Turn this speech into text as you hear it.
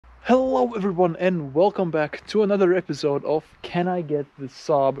Hello everyone and welcome back to another episode of Can I Get the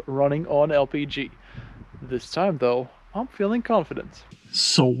Saab running on LPG? This time though, I'm feeling confident.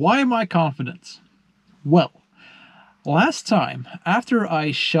 So why am I confident? Well, last time, after I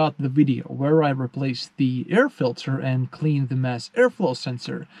shot the video where I replaced the air filter and cleaned the mass airflow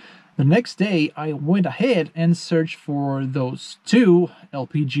sensor, the next day I went ahead and searched for those two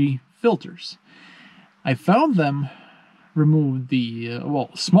LPG filters. I found them, removed the,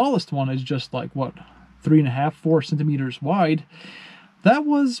 smallest one is just like, 3.5, 4 centimeters wide. That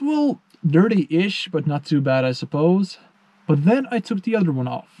was, dirty-ish, but not too bad, I suppose. But then I took the other one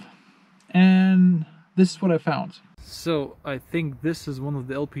off, and this is what I found. So I think this is one of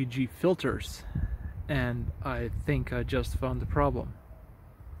the LPG filters, and I think I just found the problem.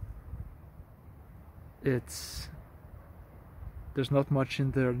 There's not much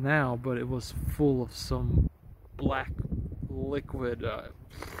in there now, but it was full of some black liquid,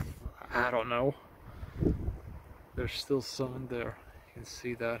 I don't know. There's still some in there, you can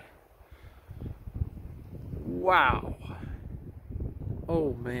see that. Wow!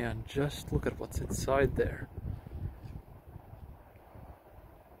 Oh man, just look at what's inside there.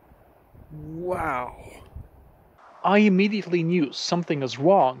 Wow! I immediately knew something was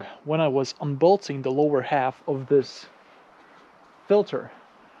wrong when I was unbolting the lower half of this filter.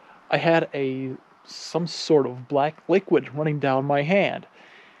 I had some sort of black liquid running down my hand.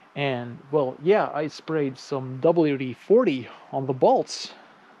 And, well, yeah, I sprayed some WD-40 on the bolts,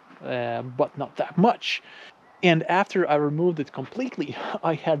 but not that much. And after I removed it completely,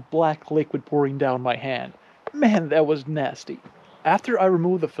 I had black liquid pouring down my hand. Man, that was nasty. After I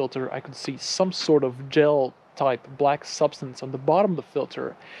removed the filter, I could see some sort of gel-type black substance on the bottom of the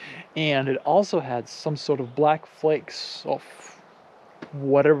filter, and it also had some sort of black flakes of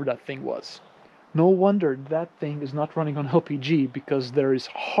whatever that thing was. No wonder that thing is not running on LPG, because there is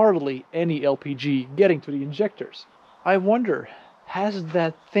hardly any LPG getting to the injectors. I wonder, has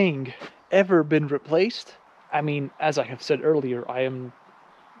that thing ever been replaced? I mean, as I have said earlier, I am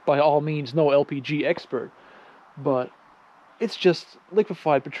by all means no LPG expert, but it's just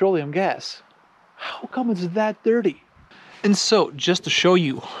liquefied petroleum gas. How come it's that dirty? And so, just to show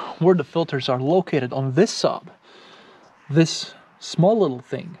you where the filters are located on this Saab, this small little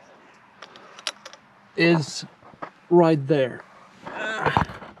thing is right there.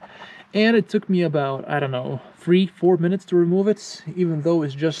 And it took me about, I don't know, 3-4 minutes to remove it, even though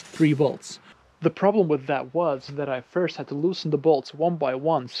it's just 3 bolts. The problem with that was that I first had to loosen the bolts one by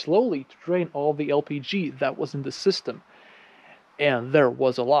one slowly to drain all the LPG that was in the system. And there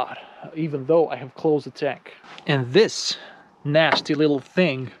was a lot, even though I have closed the tank. And this nasty little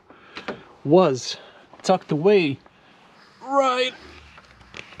thing was tucked away right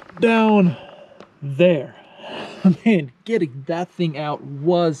down there. Man, getting that thing out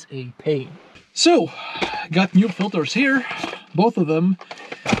was a pain. So, got new filters here, both of them.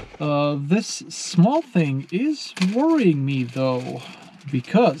 This small thing is worrying me though,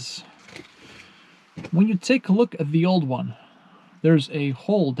 because when you take a look at the old one, there's a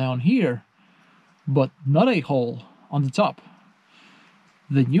hole down here, but not a hole on the top.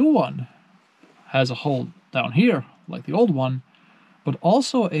 The new one has a hole down here, like the old one, but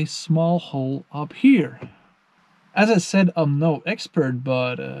also a small hole up here. As I said, I'm no expert,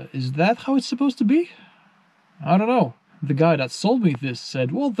 but is that how it's supposed to be? I don't know. The guy that sold me this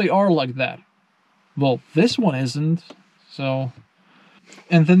said, well, they are like that. Well, this one isn't, so...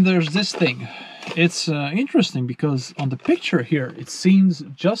 And then there's this thing. It's interesting because on the picture here, it seems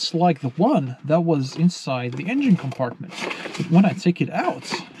just like the one that was inside the engine compartment. But when I take it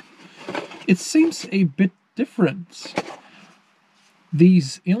out, it seems a bit different.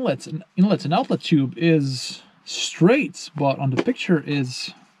 These inlets and outlet tube is straight, but on the picture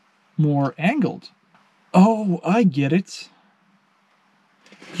is more angled. Oh, I get it.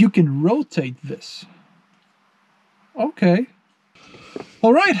 You can rotate this. Okay.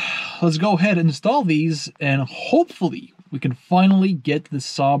 Alright, let's go ahead and install these, and hopefully we can finally get the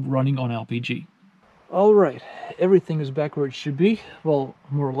Saab running on LPG. Alright, everything is back where it should be, well,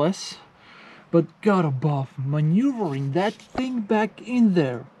 more or less. But God above, maneuvering that thing back in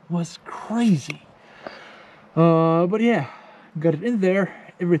there was crazy. But yeah, got it in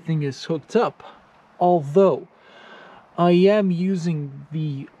there, everything is hooked up. Although, I am using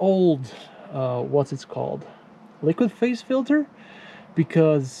the old, what's it called? Liquid phase filter?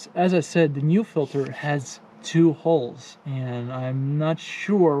 Because, as I said, the new filter has 2 holes, and I'm not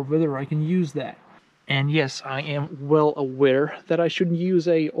sure whether I can use that. And yes, I am well aware that I shouldn't use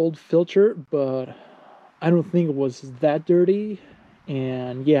a old filter, but I don't think it was that dirty,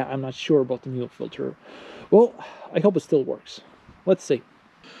 and yeah, I'm not sure about the new filter. Well, I hope it still works. Let's see.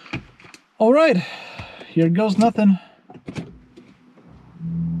 All right, here goes nothing.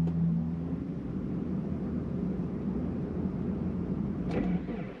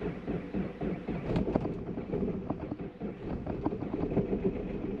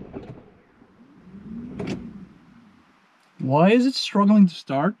 Why is it struggling to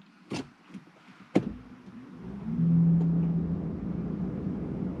start?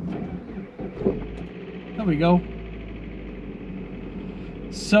 There we go.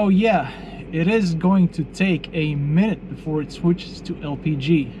 So yeah, it is going to take a minute before it switches to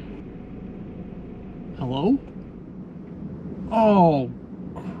LPG. Hello? Oh,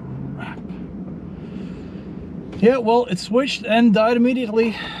 crap. Yeah, well, it switched and died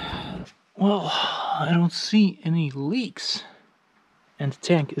immediately. Well, I don't see any leaks. And the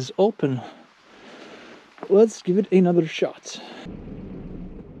tank is open. Let's give it another shot.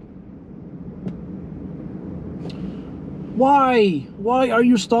 Why? Why are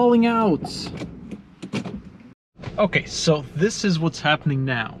you stalling out? Okay, so this is what's happening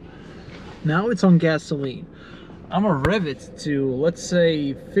now. Now it's on gasoline. I'm gonna rev it to, let's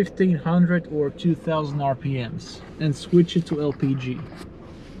say, 1500 or 2000 RPMs and switch it to LPG.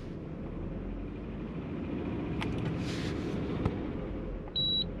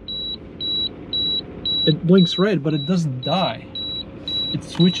 It blinks red, but it doesn't die. It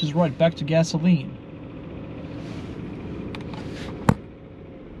switches right back to gasoline.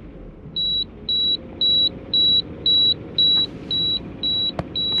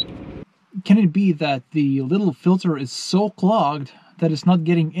 Can it be that the little filter is so clogged that it's not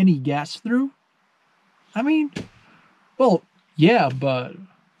getting any gas through? I mean, well, yeah, but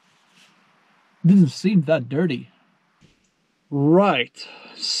it didn't seem that dirty. Right,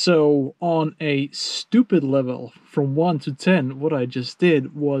 so on a stupid level, from 1 to 10, what I just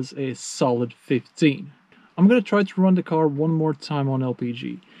did was a solid 15. I'm gonna try to run the car one more time on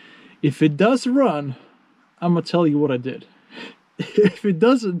LPG. If it does run, I'm gonna tell you what I did. If it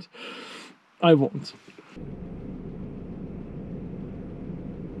doesn't, I won't.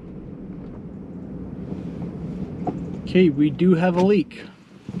 Okay, we do have a leak.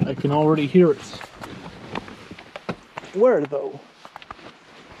 I can already hear it. Where though?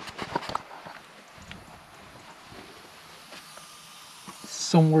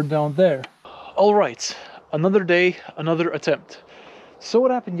 Somewhere down there. All right, another day, another attempt. So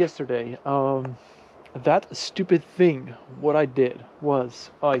what happened yesterday? That stupid thing, what I did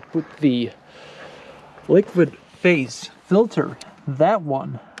was I put the liquid phase filter, that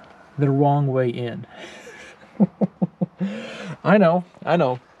one, the wrong way in. I know.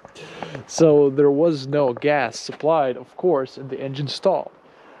 So there was no gas supplied, of course, in the engine stall.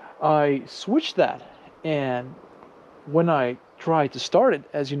 I switched that, and when I tried to start it,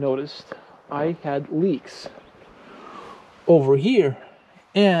 as you noticed, I had leaks over here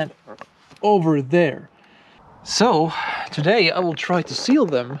and over there. So today I will try to seal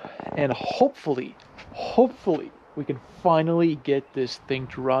them, and hopefully we can finally get this thing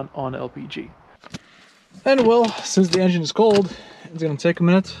to run on LPG. And well, since the engine is cold, it's gonna take a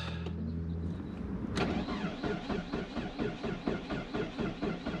minute.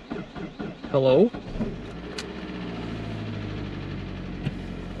 Hello?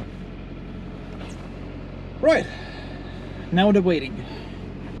 Right, now they're waiting.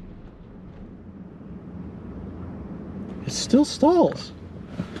 It still stalls.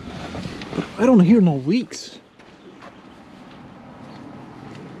 I don't hear no leaks.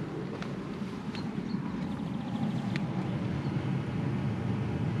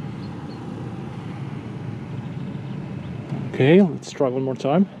 Okay, let's try one more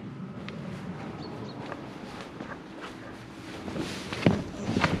time.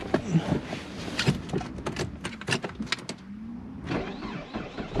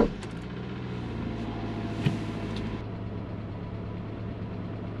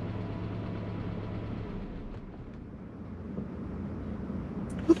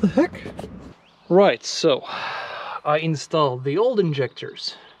 What the heck? Right, so I installed the old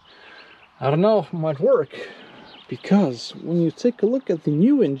injectors. I don't know if it might work, because when you take a look at the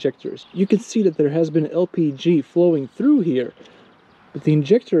new injectors, you can see that there has been LPG flowing through here, but the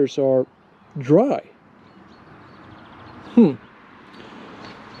injectors are dry.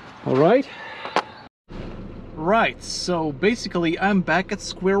 Alright. Right, so basically I'm back at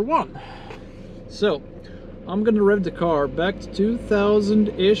square one. So, I'm gonna rev the car back to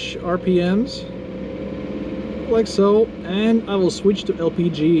 2000-ish RPMs, like so, and I will switch to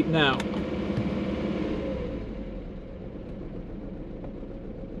LPG now.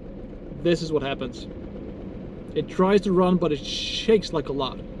 This is what happens. It tries to run, but it shakes like a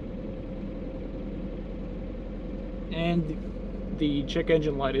lot. And the check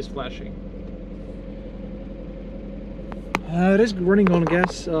engine light is flashing. It is running on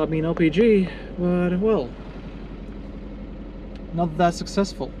gas, LPG, but well, not that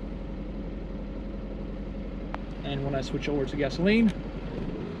successful. And when I switch over to gasoline,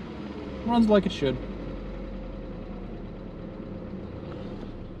 runs like it should.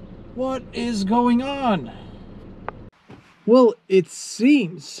 What is going on? Well, it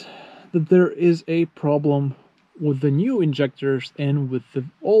seems that there is a problem with the new injectors and with the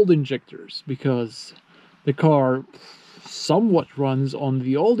old injectors, because the car somewhat runs on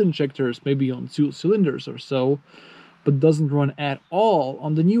the old injectors, maybe on 2 cylinders or so, but doesn't run at all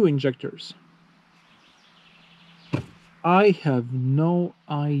on the new injectors. I have no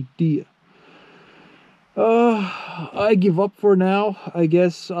idea. I give up for now. I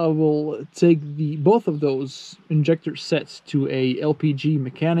guess I will take both of those injector sets to a LPG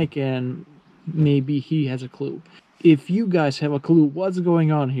mechanic and maybe he has a clue. If you guys have a clue what's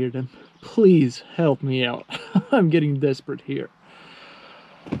going on here, then please help me out. I'm getting desperate here.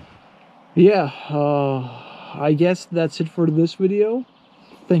 Yeah, I guess that's it for this video.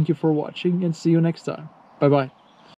 Thank you for watching and see you next time. Bye bye.